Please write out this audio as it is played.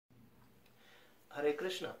Hare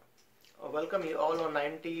Krishna. Welcome you all on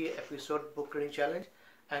 90 episode book reading challenge,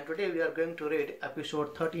 and today we are going to read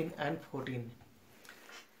episode 13 and 14.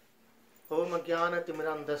 Om Jnana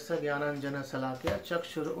Timirandasya Jnananjana Salakya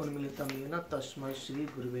Chakshur Unmilitam Yena Tasmai Shri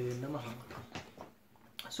Guruve Namaha.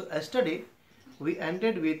 So yesterday we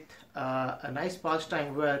ended with a nice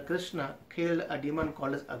pastime where Kṛṣṇa killed a demon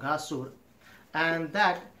called as Aghasur, and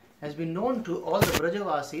that has been known to all the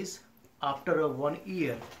Brajavasis after 1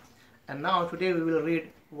 year. And now today we will read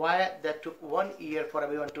why that took 1 year for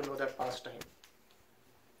everyone to know that pastime.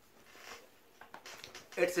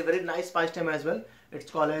 It's a very nice pastime as well.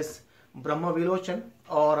 It's called as Brahma Vilochan,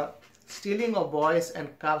 or stealing of boys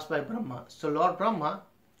and calves by Brahma. So Lord Brahma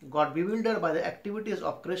got bewildered by the activities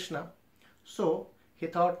of Kṛṣṇa. So he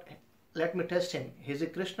thought, let me test him. Is he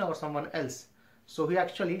Kṛṣṇa or someone else? So he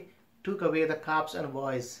actually took away the calves and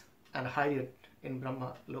boys and hid it in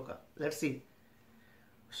Brahma Loka. Let's see.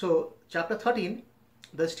 So, chapter 13,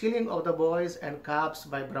 the stealing of the boys and calves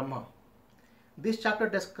by Brahma. This chapter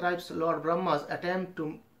describes Lord Brahma's attempt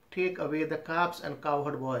to take away the calves and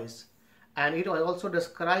cowherd boys. And it also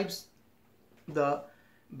describes the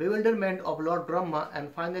bewilderment of Lord Brahma and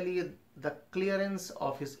finally the clearance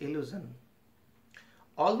of his illusion.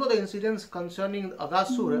 Although the incidents concerning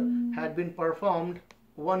Aghasur had been performed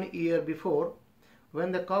 1 year before,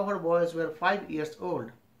 when the cowherd boys were 5 years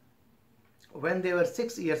old, when they were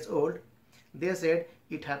 6 years old, they said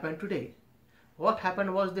it happened today. What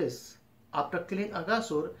happened was this. After killing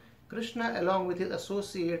Aghasur, Kṛṣṇa along with his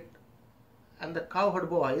associate and the cowherd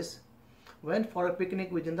boys went for a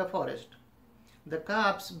picnic within the forest. The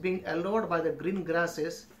calves, being allured by the green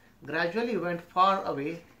grasses, gradually went far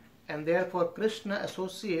away, and therefore Kṛṣṇa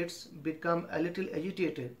associates became a little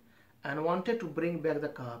agitated and wanted to bring back the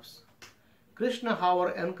calves. Kṛṣṇa,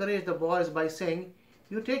 however, encouraged the boys by saying,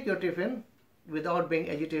 "You take your tiffin without being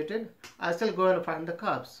agitated. I shall go and find the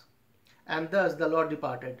calves." And thus the Lord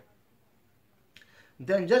departed.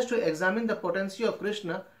 Then, just to examine the potency of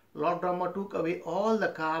Kṛṣṇa, Lord Brahma took away all the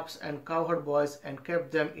calves and cowherd boys and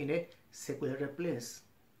kept them in a secluded place.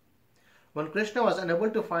 When Kṛṣṇa was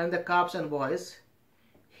unable to find the calves and boys,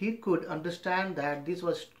 he could understand that this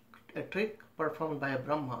was a trick performed by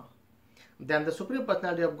Brahma. Then the Supreme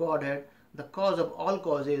Personality of Godhead, the cause of all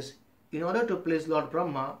causes, in order to please Lord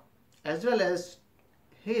Brahma, as well as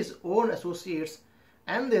his own associates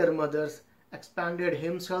and their mothers, expanded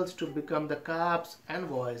himself to become the calves and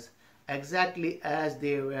boys exactly as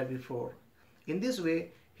they were before. In this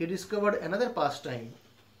way, he discovered another pastime.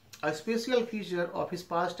 A special feature of his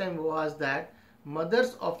pastime was that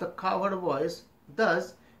mothers of the cowherd boys,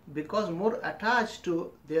 thus, because more attached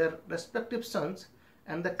to their respective sons,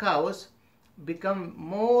 and the cows become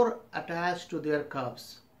more attached to their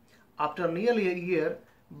calves. After nearly a year,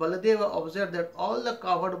 Baladeva observed that all the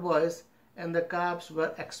cowherd boys and the calves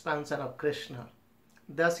were expansion of Kṛṣṇa.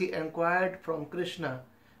 Thus he inquired from Kṛṣṇa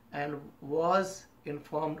and was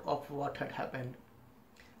informed of what had happened.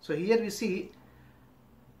 So here we see,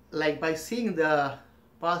 like by seeing the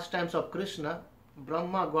pastimes of Kṛṣṇa,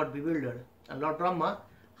 Brahma got bewildered, and Lord Brahma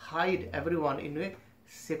hid everyone in a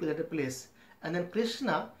secluded place. And then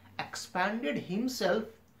Kṛṣṇa expanded himself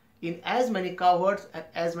in as many cowherds and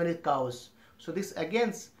as many cows. So this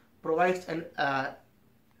again provides an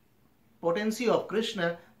potency of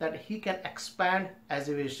Kṛṣṇa that he can expand as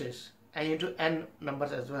he wishes and into n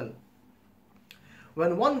numbers as well.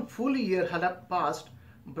 When 1 full year had passed,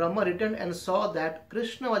 Brahma returned and saw that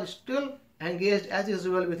Kṛṣṇa was still engaged as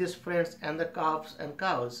usual with his friends and the calves and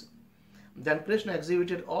cows. Then Kṛṣṇa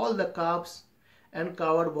exhibited all the calves and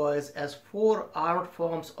cowherd boys as 4 armed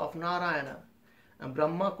forms of Narayana. And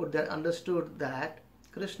Brahma could then understood that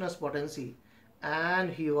Kṛṣṇa's potency, and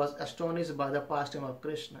he was astonished by the pastime of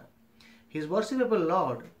Kṛṣṇa. His worshipable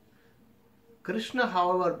Lord, Kṛṣṇa,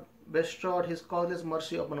 however, bestowed his causeless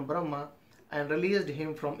mercy upon Brahma and released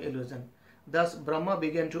him from illusion. Thus Brahma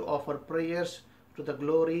began to offer prayers to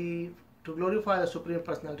glorify the Supreme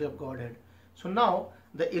Personality of Godhead. So now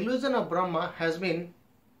the illusion of Brahma has been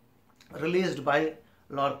released by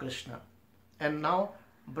Lord Kṛṣṇa, and now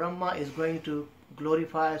Brahma is going to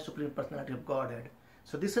glorify Supreme Personality of Godhead.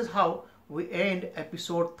 So this is how we end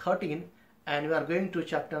episode 13, and we are going to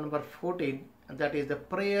chapter number 14, and that is the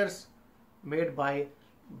prayers made by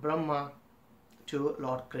Brahma to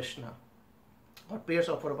Lord Kṛṣṇa, or prayers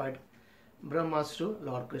offered by Brahmas to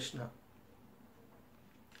Lord Kṛṣṇa.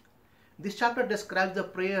 This chapter describes the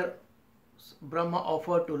prayer Brahma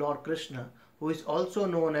offered to Lord Kṛṣṇa, who is also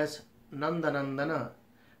known as Nandanandana.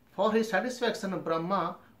 For his satisfaction,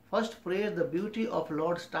 Brahma first praised the beauty of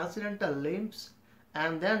Lord's transcendental limbs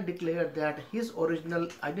and then declared that his original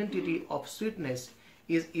identity of sweetness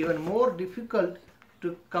is even more difficult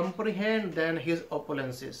to comprehend than his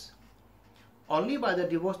opulences. Only by the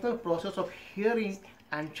devotional process of hearing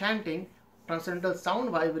and chanting transcendental sound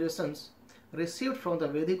vibrations received from the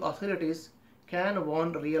Vedic authorities can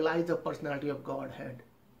one realize the personality of Godhead.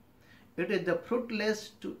 It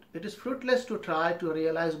is fruitless to try to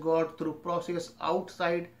realize God through process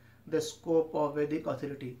outside the scope of Vedic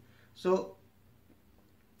authority. So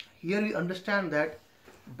here we understand that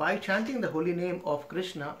by chanting the holy name of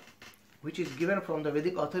Kṛṣṇa, which is given from the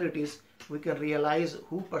Vedic authorities, we can realize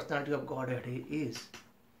who personality of Godhead is.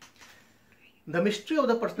 The mystery of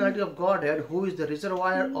the personality of Godhead, who is the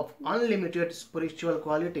reservoir of unlimited spiritual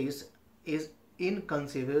qualities, is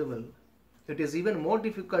inconceivable. It is even more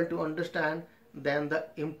difficult to understand than the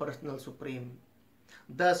impersonal Supreme.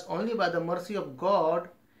 Thus, only by the mercy of God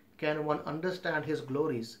can one understand His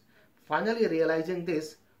glories. Finally, realizing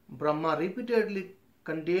this, Brahma repeatedly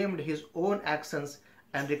condemned his own actions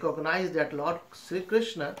and recognized that Lord Sri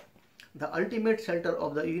Kṛṣṇa, the ultimate shelter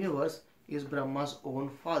of the universe, is Brahma's own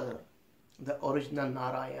father, the original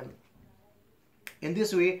Narayan. In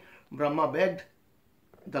this way, Brahma begged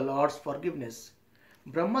the Lord's forgiveness.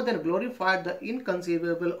 Brahma then glorified the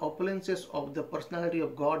inconceivable opulences of the personality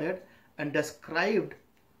of Godhead and described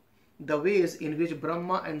the ways in which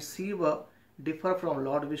Brahma and Shiva differ from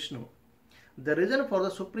Lord Vishnu. The reason for the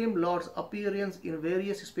Supreme Lord's appearance in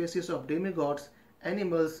various species of demigods,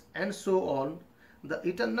 animals, and so on, the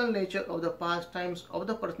eternal nature of the pastimes of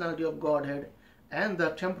the personality of Godhead, and the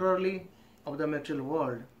temporality of the material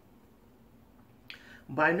world.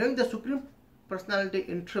 By knowing the Supreme Personality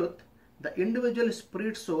in truth, the individual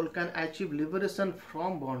spirit soul can achieve liberation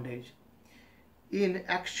from bondage. In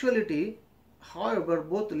actuality, however,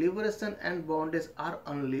 both liberation and bondage are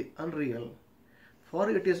unreal, for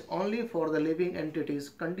it is only for the living entity's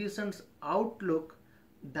conditioned outlook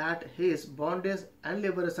that his bondage and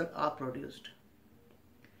liberation are produced.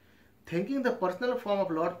 Thinking the personal form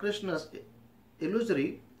of Lord Kṛṣṇa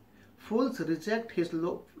illusory, fools reject his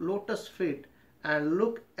lotus feet and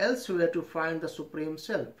look elsewhere to find the Supreme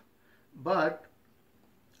Self. But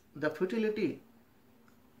the futility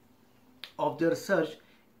of their search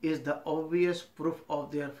is the obvious proof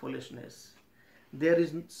of their foolishness. There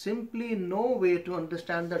is simply no way to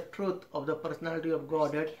understand the truth of the personality of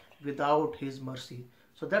Godhead without His mercy.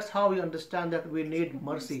 So that's how we understand that we need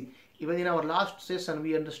mercy. Even in our last session,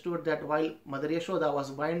 we understood that while Mother Yashoda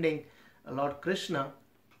was binding Lord Kṛṣṇa,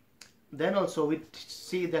 then also we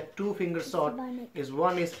see that two fingers sword is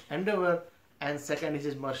one is endeavor and second is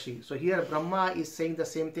His mercy. So here Brahma is saying the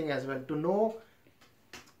same thing as well. To know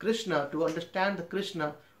Kṛṣṇa, to understand the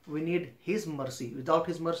Kṛṣṇa, we need His mercy. Without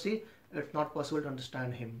His mercy, it's not possible to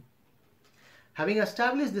understand Him. Having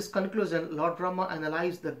established this conclusion, Lord Brahma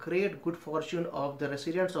analyzed the great good fortune of the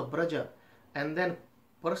residents of Braja and then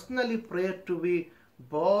personally prayed to be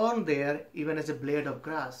born there even as a blade of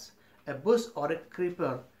grass, a bush or a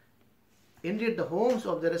creeper. Indeed, the homes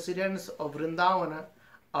of the residents of Vrindavana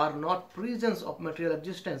are not prisons of material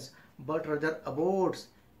existence, but rather abodes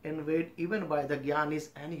invaded even by the Jnanis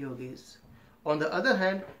and Yogis. On the other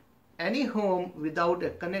hand, any home without a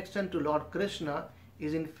connection to Lord Kṛṣṇa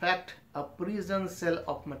is in fact a prison cell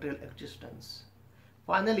of material existence.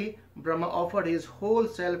 Finally, Brahma offered his whole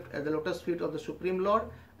self at the lotus feet of the Supreme Lord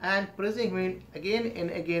and praising Him again and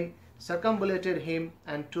again circumambulated Him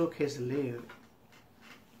and took his leave.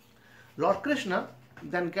 Lord Kṛṣṇa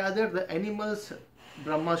then gathered the animals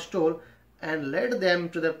Brahma stole and led them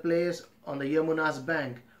to the place on the Yamuna's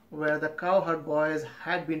bank where the cowherd boys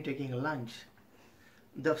had been taking lunch.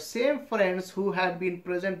 The same friends who had been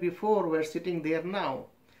present before were sitting there now.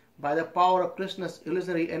 By the power of Kṛṣṇa's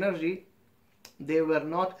illusory energy, they were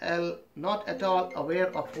not at all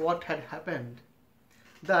aware of what had happened.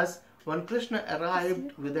 Thus, when Kṛṣṇa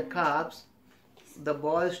arrived with the calves, the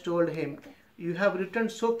boys told him, "You have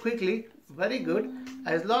returned so quickly, very good.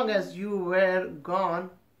 As long as you were gone,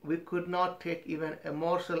 we could not take even a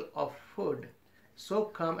morsel of food. So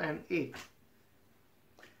come and eat."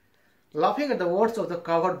 Laughing at the words of the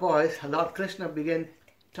cowherd boys, Lord Kṛṣṇa began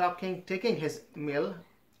taking his meal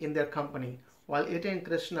in their company. While eating,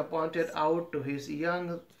 Kṛṣṇa pointed out to his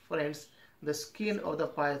young friends the skin of the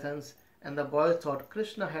pythons, and the boys thought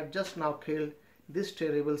Kṛṣṇa had just now killed this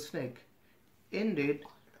terrible snake. Indeed,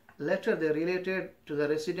 later they related to the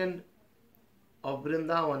resident of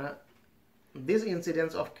Vrindavana these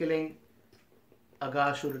incidents of killing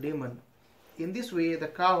Agashur demon. In this way, the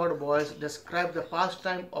cowherd boys describe the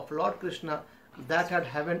pastime of Lord Kṛṣṇa that had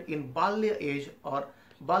happened in Balya age, or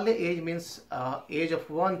Balya age means age of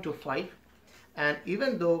 1 to 5, and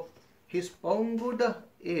even though his Paunguda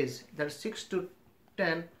age, that 6 to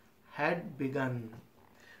 10, had begun.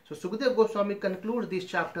 So Sukadeva Goswami concludes this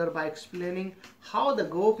chapter by explaining how the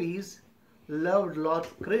gopis loved Lord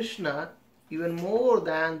Krishna even more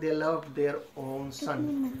than they loved their own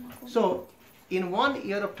son. So in 1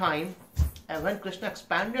 year of time, and when Krishna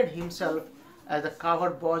expanded himself as the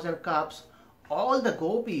cowherd boys and calves, all the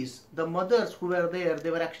gopis, the mothers who were there,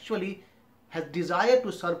 they were actually had desire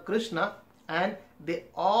to serve Krishna, and they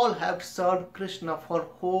all have served Krishna for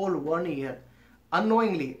whole 1 year.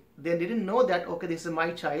 Unknowingly, they didn't know that, okay, this is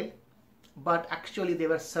my child, but actually they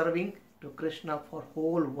were serving to Krishna for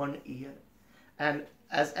whole 1 year. And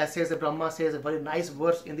as says the Brahmā says a very nice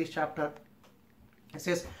verse in this chapter, it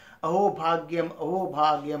says, Aho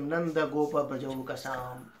bhagyam nanda gopa brajau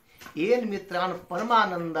kasam yen mitran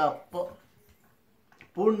paramananda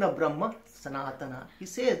purna brahma sanatana. He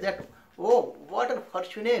says that, oh, what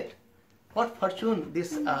fortune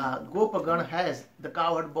this Gopagana has, the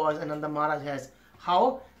cowherd boys and Nanda Maharaj has,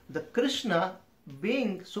 how the Krishna,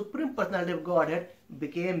 being Supreme Personality of Godhead,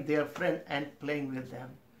 became their friend and playing with them.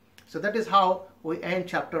 So that is how we end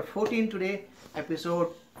chapter 14 today, episode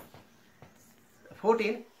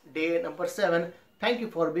 14, day number 7. Thank you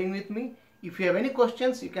for being with me. If you have any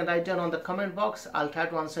questions, you can write down on the comment box. I'll try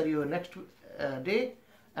to answer you next day.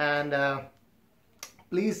 And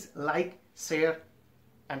please like, share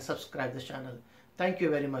and subscribe the channel. Thank you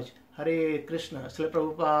very much. Hare Krishna. Srila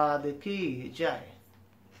Prabhupada ki Jai.